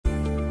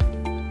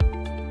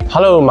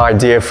Hello my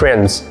dear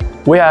friends,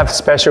 we have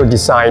special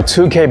designed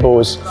two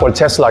cables for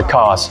Tesla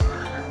cars.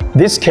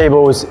 This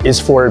cable is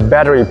for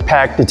battery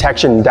pack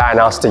detection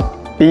diagnostic,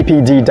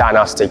 BPD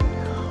diagnostic,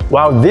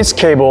 while this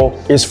cable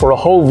is for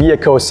whole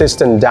vehicle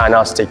system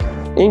diagnostic.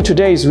 In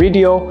today's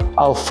video,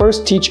 I'll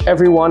first teach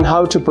everyone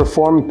how to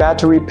perform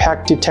battery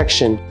pack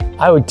detection.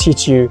 I will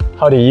teach you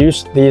how to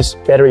use this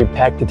battery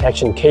pack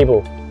detection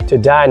cable to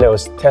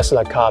diagnose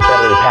Tesla car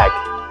battery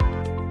pack.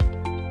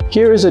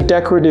 Here is a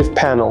decorative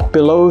panel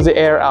below the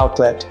air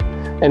outlet,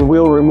 and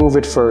we'll remove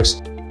it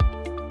first.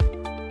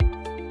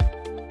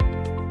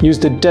 Use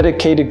the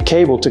dedicated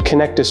cable to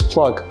connect this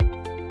plug.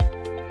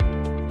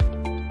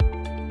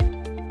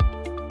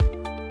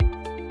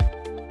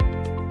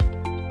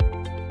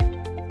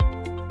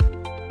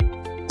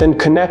 Then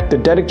connect the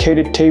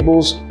dedicated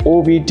cable's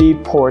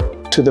OBD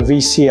port to the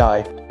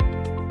VCI.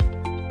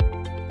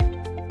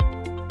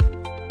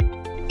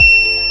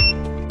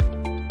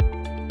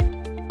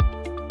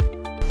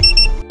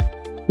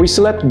 We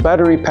select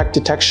battery pack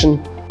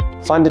detection,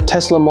 find the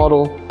Tesla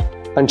model,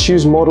 and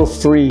choose Model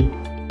 3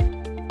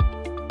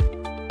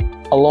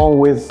 along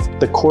with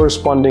the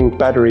corresponding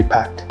battery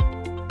pack.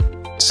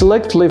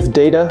 Select Live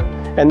Data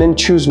and then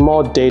choose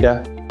Mod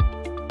Data.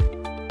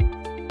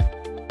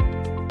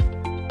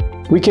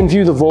 We can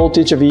view the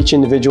voltage of each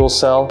individual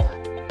cell,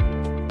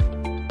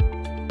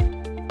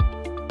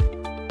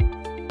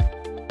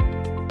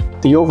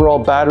 the overall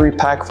battery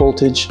pack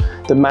voltage,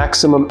 the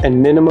maximum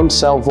and minimum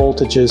cell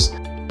voltages,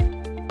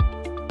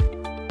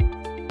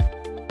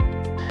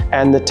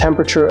 and the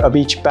temperature of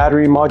each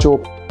battery module,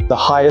 the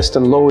highest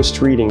and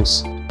lowest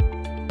readings.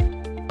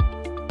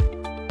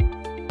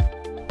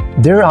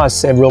 There are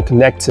several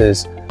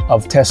connectors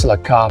of Tesla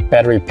car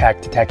battery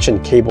pack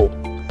detection cable.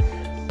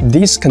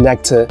 This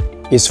connector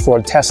is for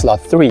Tesla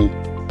 3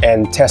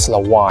 and Tesla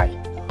Y,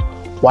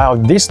 while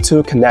this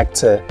two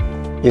connector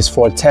is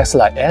for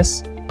Tesla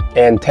S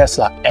and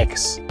Tesla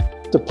X.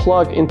 The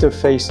plug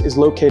interface is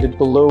located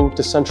below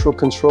the central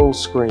control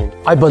screen.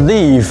 I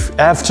believe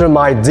after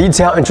my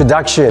detailed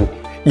introduction,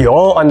 you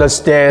all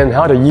understand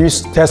how to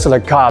use Tesla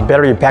car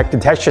battery pack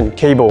detection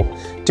cable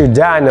to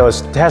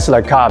diagnose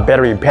Tesla car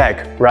battery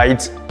pack,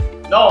 right?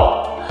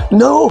 No!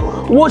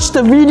 No! Watch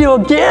the video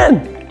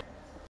again!